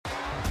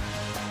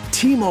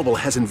T-Mobile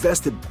has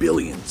invested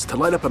billions to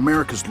light up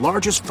America's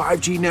largest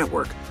 5G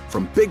network,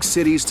 from big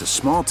cities to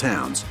small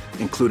towns,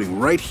 including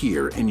right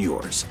here in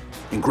yours.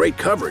 And great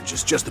coverage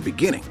is just the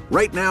beginning.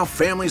 Right now,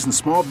 families and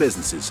small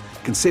businesses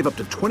can save up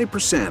to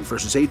 20%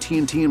 versus AT&T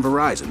and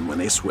Verizon when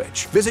they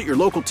switch. Visit your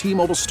local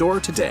T-Mobile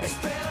store today.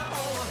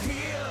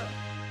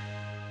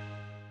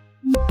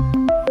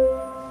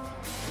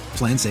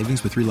 Plan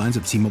savings with 3 lines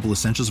of T-Mobile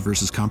Essentials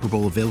versus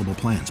comparable available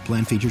plans.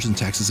 Plan features and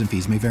taxes and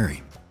fees may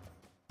vary.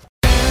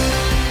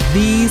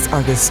 These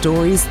are the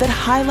stories that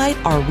highlight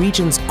our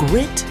region's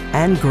grit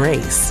and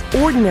grace.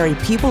 Ordinary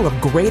people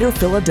of Greater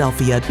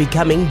Philadelphia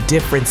becoming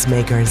difference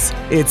makers.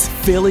 It's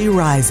Philly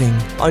Rising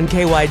on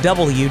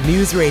KYW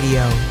News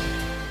Radio.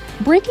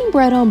 Breaking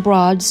Bread on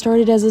Broad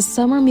started as a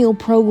summer meal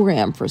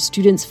program for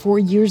students 4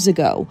 years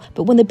ago,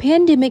 but when the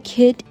pandemic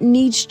hit,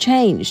 needs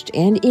changed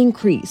and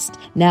increased.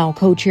 Now,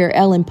 co-chair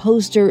Ellen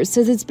Poster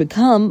says it's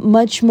become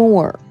much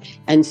more.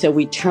 And so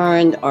we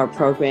turned our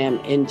program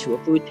into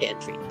a food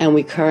pantry, and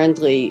we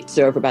currently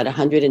serve about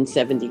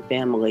 170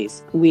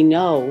 families. We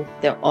know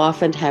they're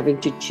often having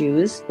to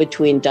choose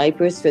between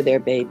diapers for their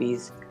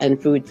babies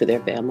and food for their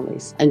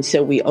families. And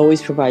so we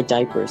always provide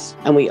diapers,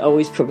 and we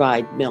always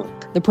provide milk.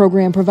 The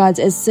program provides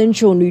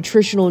essential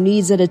nutritional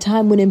needs at a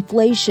time when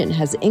inflation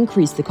has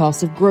increased the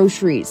cost of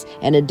groceries,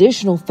 and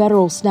additional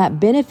federal SNAP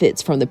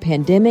benefits from the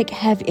pandemic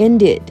have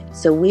ended.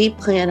 So we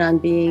plan on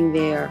being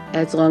there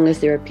as long as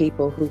there are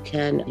people who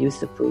can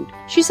use the food.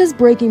 She says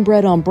Breaking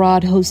Bread on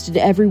Broad, hosted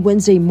every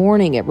Wednesday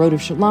morning at Road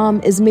of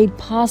Shalom, is made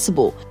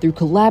possible through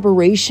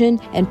collaboration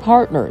and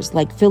partners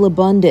like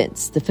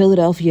Philabundance, the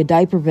Philadelphia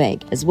Diaper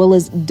Bank, as well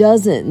as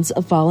dozens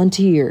of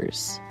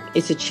volunteers.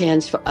 It's a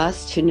chance for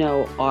us to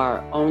know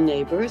our own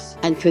neighbors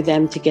and for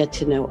them to get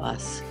to know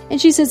us.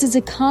 And she says it's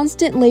a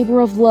constant labor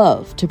of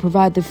love to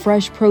provide the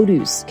fresh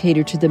produce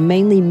catered to the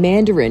mainly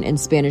Mandarin and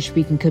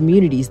Spanish-speaking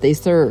communities they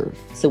serve.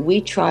 So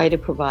we try to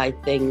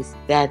provide things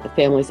that the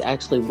families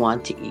actually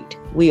want to eat.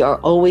 We are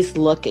always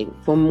looking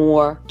for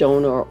more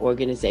donor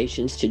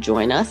organizations to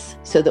join us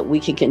so that we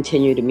can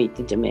continue to meet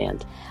the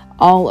demand.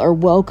 All are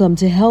welcome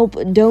to help,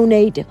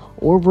 donate,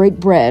 or break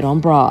bread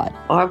on Broad.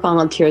 Our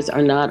volunteers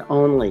are not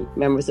only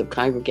members of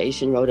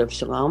Congregation Road of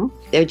Shalom,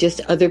 they're just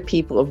other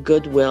people of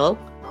goodwill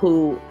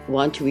who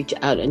want to reach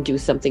out and do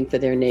something for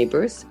their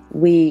neighbors.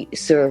 We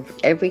serve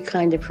every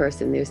kind of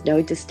person. There's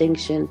no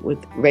distinction with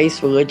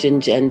race,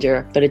 religion,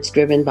 gender, but it's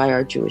driven by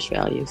our Jewish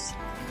values.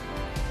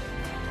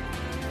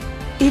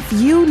 If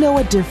you know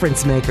a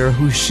difference maker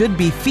who should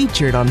be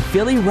featured on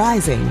Philly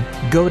Rising,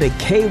 go to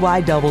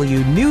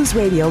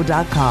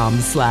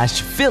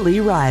kywnewsradio.com/Philly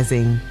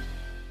Rising.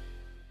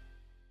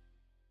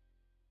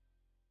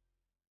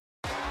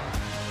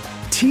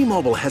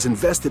 T-Mobile has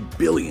invested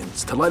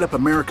billions to light up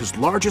America's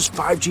largest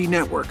 5G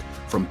network,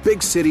 from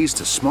big cities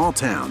to small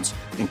towns,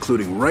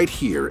 including right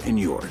here in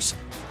yours.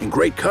 And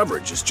great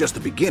coverage is just the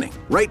beginning.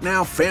 Right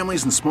now,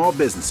 families and small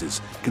businesses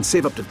can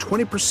save up to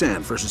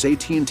 20% versus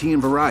AT&T and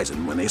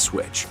Verizon when they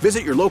switch.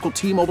 Visit your local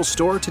T-Mobile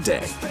store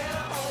today.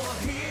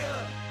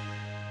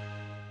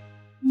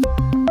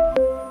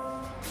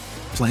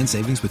 Plan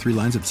savings with 3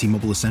 lines of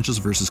T-Mobile Essentials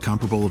versus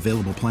comparable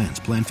available plans.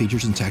 Plan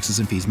features and taxes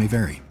and fees may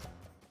vary.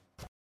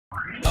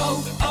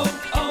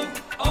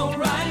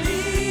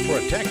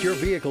 Protect your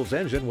vehicle's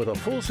engine with a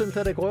full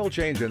synthetic oil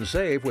change and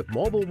save with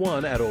Mobil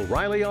 1 at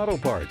O'Reilly Auto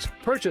Parts.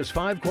 Purchase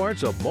 5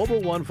 quarts of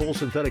Mobil 1 full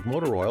synthetic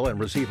motor oil and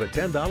receive a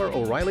 $10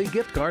 O'Reilly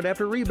gift card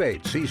after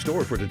rebate. See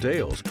store for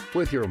details.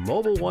 With your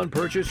Mobil 1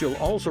 purchase, you'll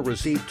also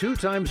receive 2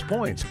 times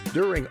points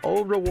during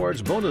O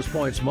Rewards Bonus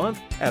Points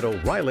Month at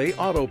O'Reilly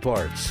Auto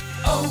Parts.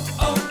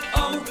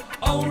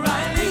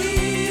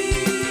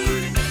 O'Reilly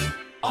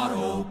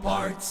Auto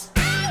Parts.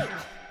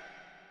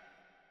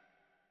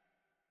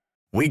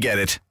 We get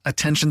it.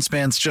 Attention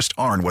spans just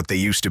aren't what they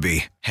used to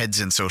be. Heads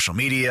in social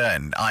media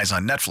and eyes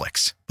on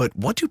Netflix. But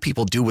what do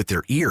people do with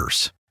their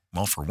ears?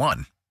 Well, for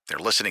one, they're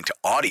listening to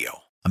audio.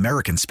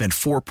 Americans spend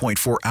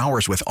 4.4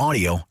 hours with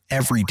audio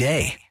every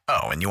day.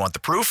 Oh, and you want the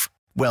proof?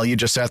 Well, you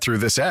just sat through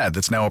this ad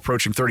that's now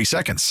approaching 30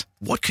 seconds.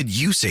 What could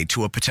you say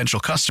to a potential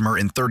customer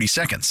in 30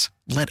 seconds?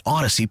 Let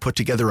Odyssey put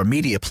together a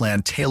media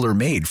plan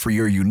tailor-made for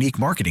your unique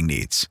marketing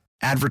needs.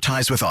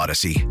 Advertise with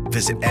Odyssey.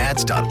 Visit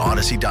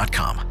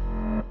ads.odyssey.com.